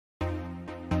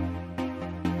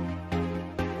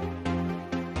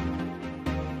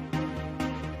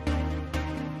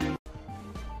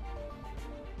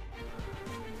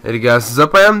Hey guys, what's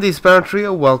up? I am the Spanner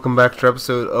Trio. Welcome back to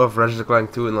episode of Ratchet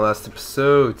Clank 2. In the last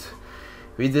episode,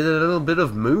 we did a little bit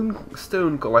of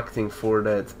moonstone collecting for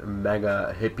that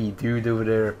mega hippie dude over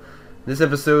there. This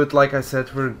episode, like I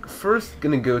said, we're first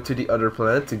gonna go to the other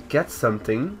planet to get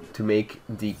something to make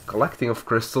the collecting of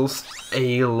crystals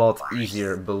a lot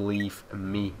easier, believe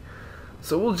me.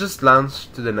 So we'll just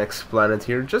launch to the next planet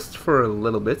here, just for a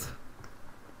little bit.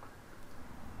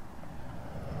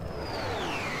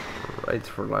 Right,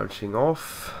 for launching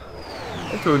off.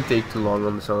 It won't take too long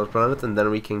on this other planet, and then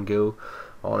we can go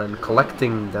on and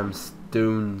collecting them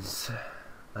stones.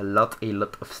 A lot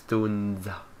of stones.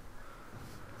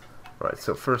 Right,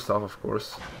 so first off, of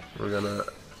course, we're gonna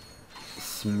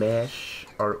smash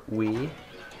our way.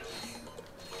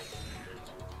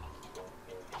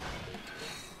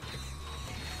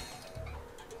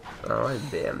 Alright,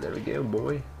 bam, there we go,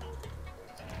 boy.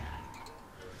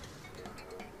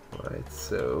 Right,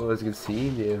 so as you can see,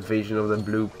 the invasion of the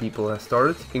blue people has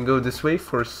started. You can go this way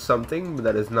for something, but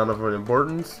that is none of our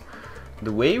importance.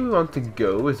 The way we want to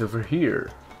go is over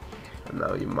here. And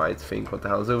now you might think, what the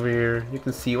hell is over here? You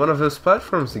can see one of those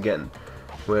platforms again,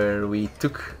 where we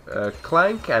took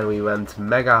Clank and we went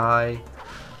mega high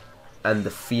and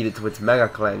defeated with Mega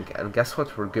Clank. And guess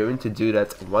what? We're going to do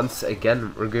that once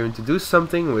again. We're going to do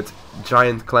something with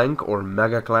Giant Clank or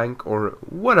Mega Clank or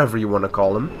whatever you want to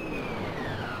call him.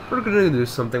 We're gonna do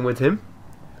something with him,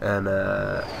 and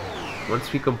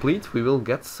once we complete, we will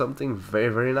get something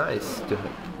very nice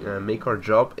to make our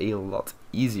job a lot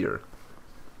easier.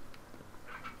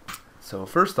 So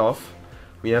first off,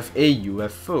 we have a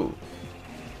UFO.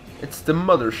 It's the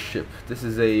Mothership. This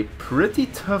is a pretty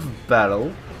tough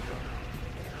battle.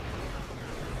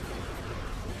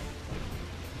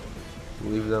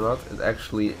 Believe it or not, it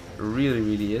actually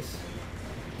really is.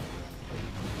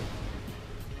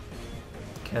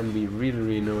 Can be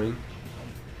really annoying.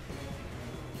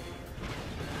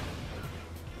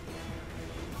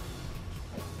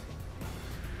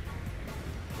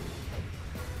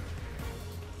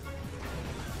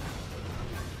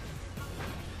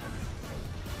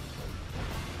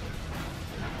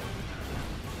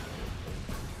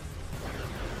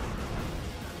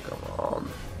 Come on.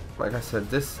 Like I said,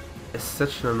 this is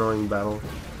such an annoying battle.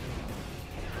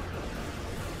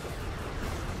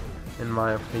 In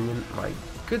my opinion, my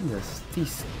goodness,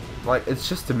 these, like, it's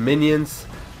just the minions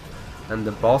and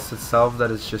the boss itself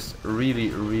that is just really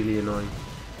annoying.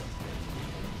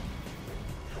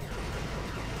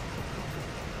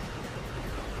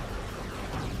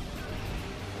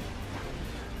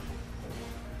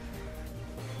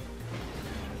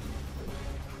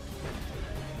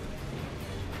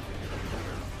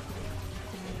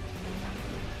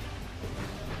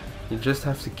 You just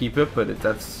have to keep up with it.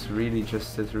 That's really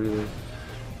just it, really.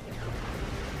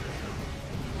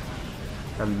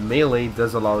 And melee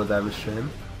does a lot of damage to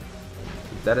him.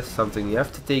 That is something you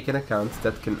have to take in account.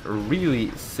 That can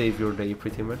really save your day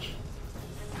pretty much.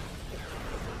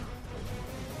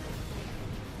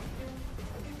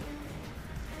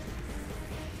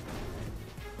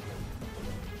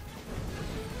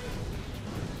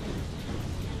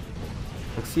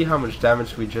 See how much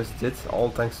damage we just did, all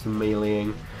thanks to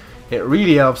meleeing. It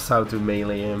really helps out to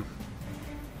melee him.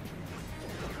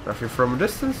 Now if you're from a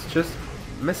distance, just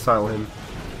missile him.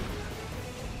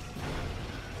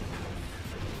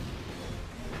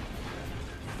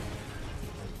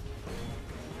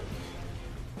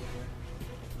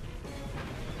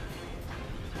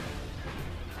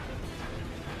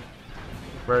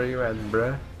 Where are you at,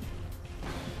 bruh?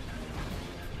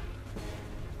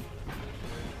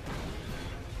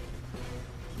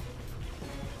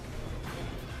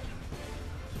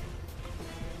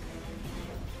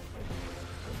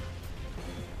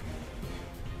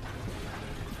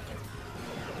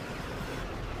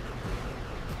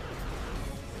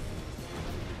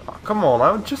 Oh, come on,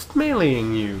 I'm just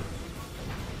meleeing you.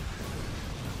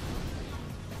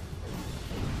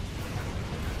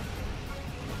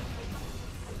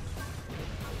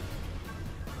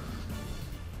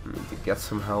 Need to get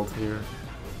some health here.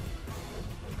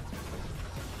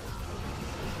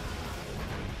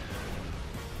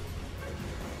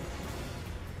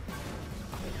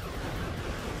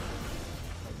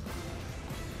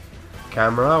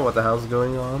 Camera, what the hell's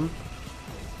going on?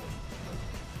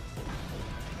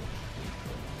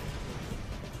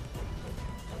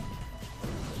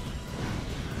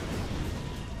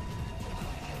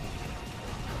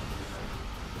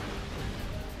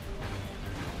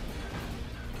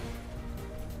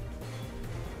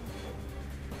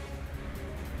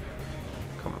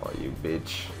 Come on, you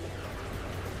bitch.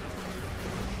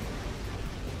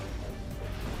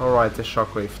 Alright, the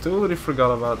shockwave. Totally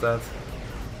forgot about that.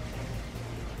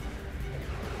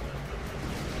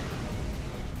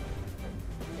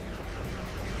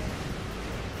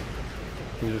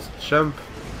 You just jump.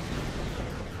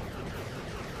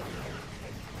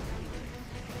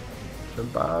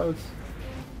 Jump out.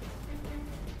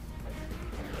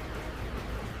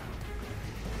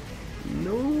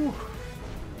 No!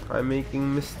 I'm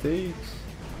making mistakes.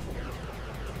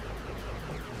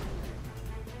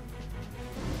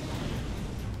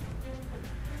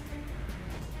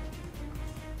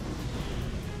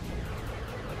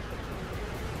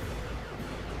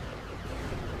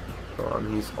 Come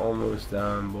on, he's almost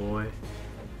down, boy.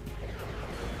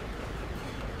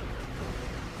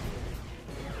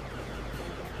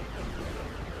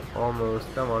 Almost.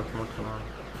 Come on, come on, come on.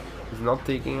 He's not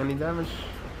taking any damage.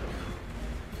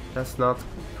 That's not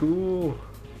cool.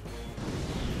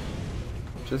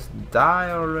 Just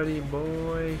die already,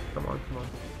 boy. Come on, come on.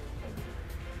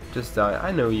 Just die.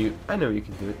 I know you can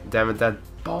do it. Damn it, that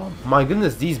bomb. My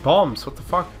goodness, these bombs. What the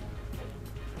fuck?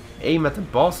 Aim at the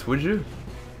boss, would you?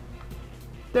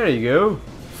 There you go.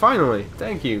 Finally.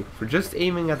 Thank you for just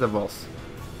aiming at the boss.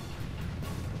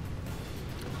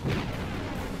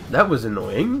 That was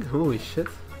annoying. Holy shit.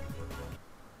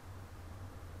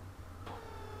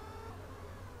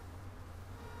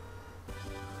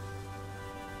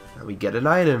 Now we get an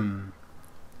item.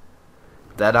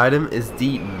 That item is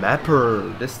the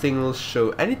mapper. This thing will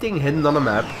show anything hidden on a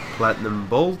map. Platinum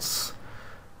bolts,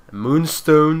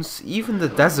 moonstones, even the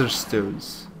desert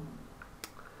stones.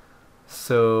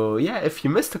 So yeah, if you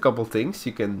missed a couple things,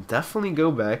 you can definitely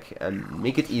go back and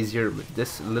make it easier with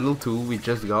this little tool we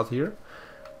just got here.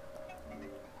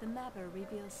 The mapper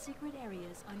reveals secret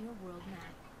areas on your world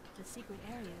map. The secret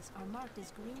areas are marked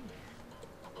as green.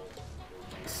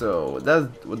 So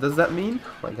what does that mean?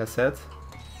 Like I said,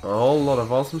 a whole lot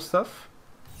of awesome stuff.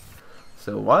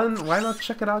 So why not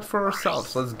check it out for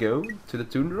ourselves? Let's go to the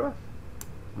tundra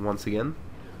once again.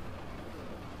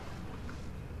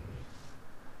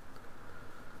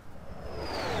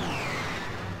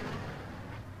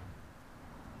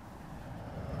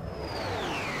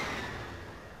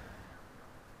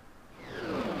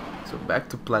 So back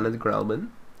to planet Gralbin.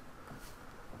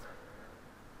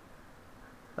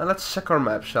 Now let's check our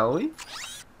map, shall we?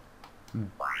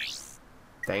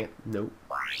 Dang it, no.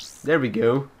 There we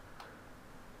go.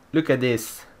 Look at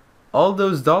this. All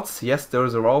those dots, yes,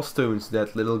 those are all stones.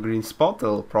 That little green spot,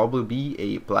 that'll probably be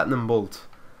a platinum bolt.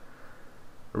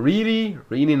 Really,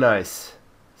 really nice.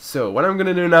 So what I'm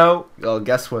gonna do now, well,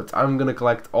 guess what? I'm gonna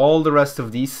collect all the rest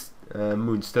of these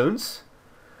moonstones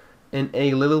in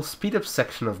a little speed up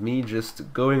section of me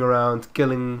just going around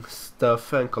killing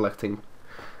stuff and collecting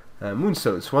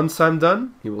moonstones. Once I'm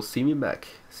done, you will see me back.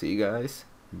 See you guys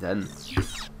then.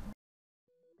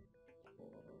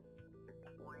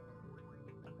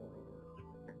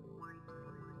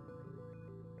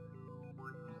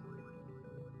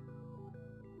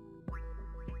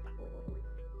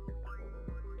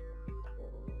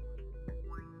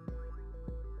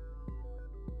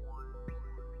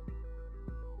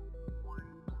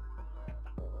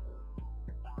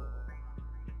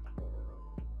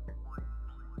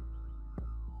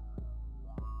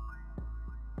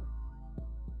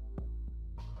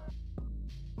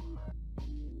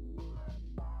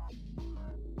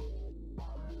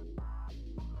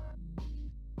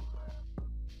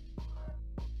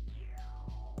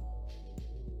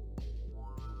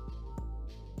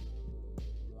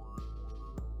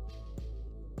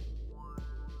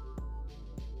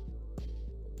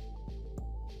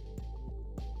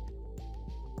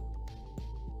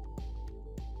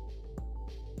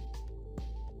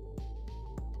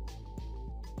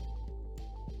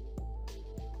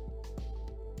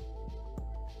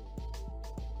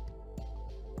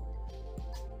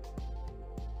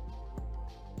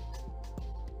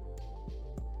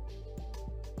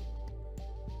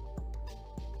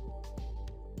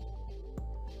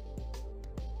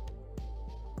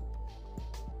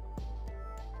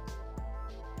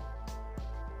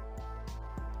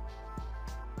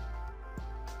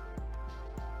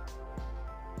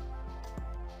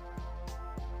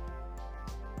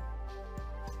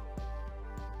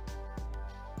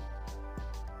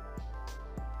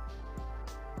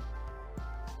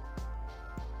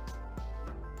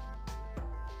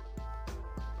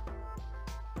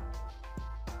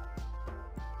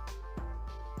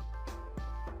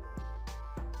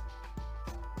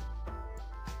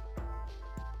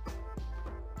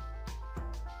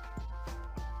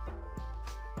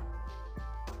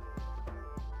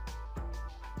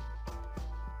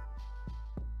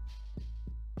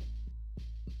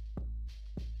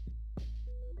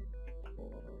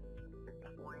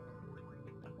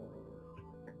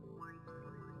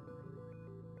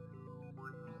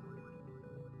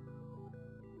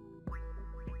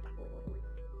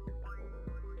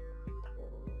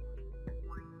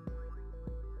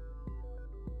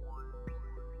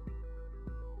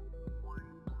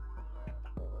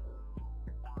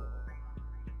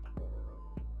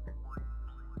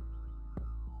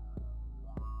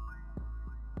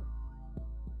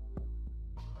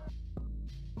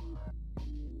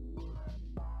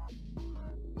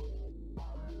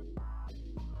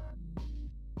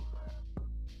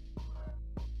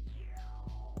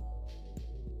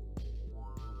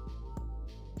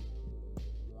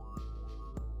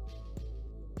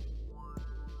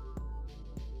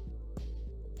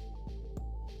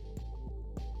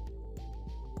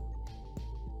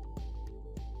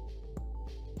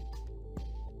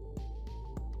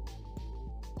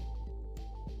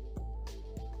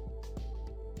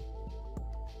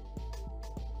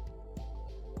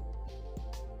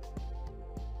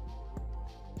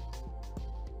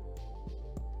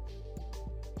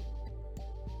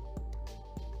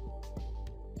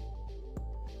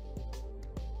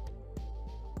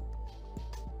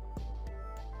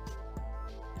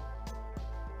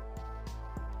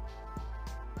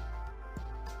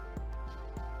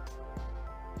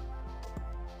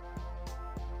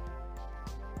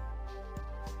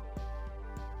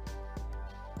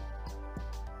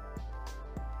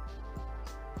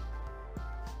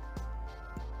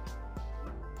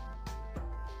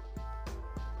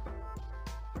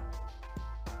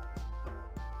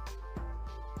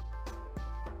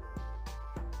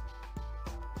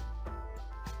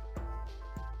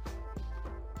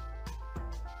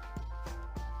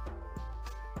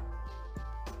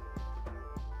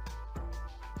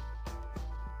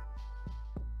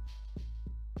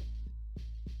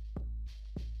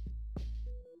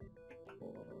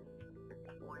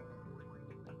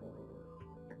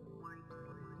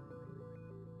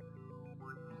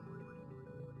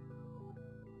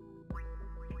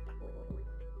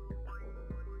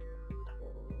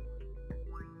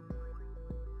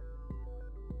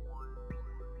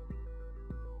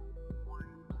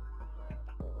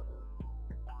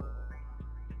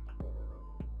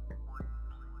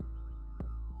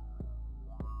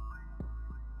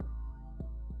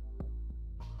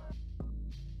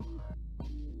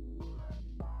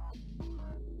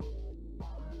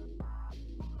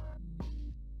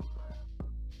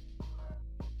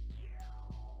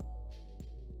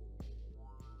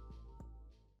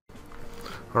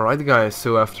 Alright guys,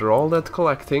 so after all that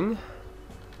collecting,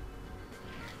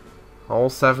 all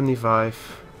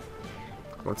 75,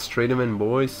 let's trade them in,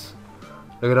 boys.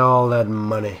 Look at all that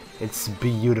money, it's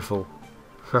beautiful.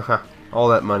 Haha, all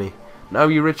that money. Now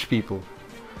you rich people.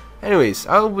 Anyways,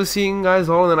 I'll be seeing you guys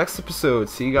all in the next episode.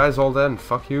 See you guys all then.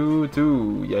 Fuck you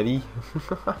too, Yeti.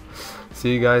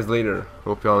 See you guys later.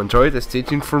 Hope you all enjoyed and stay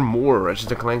tuned for more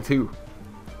Ratchet Clank 2.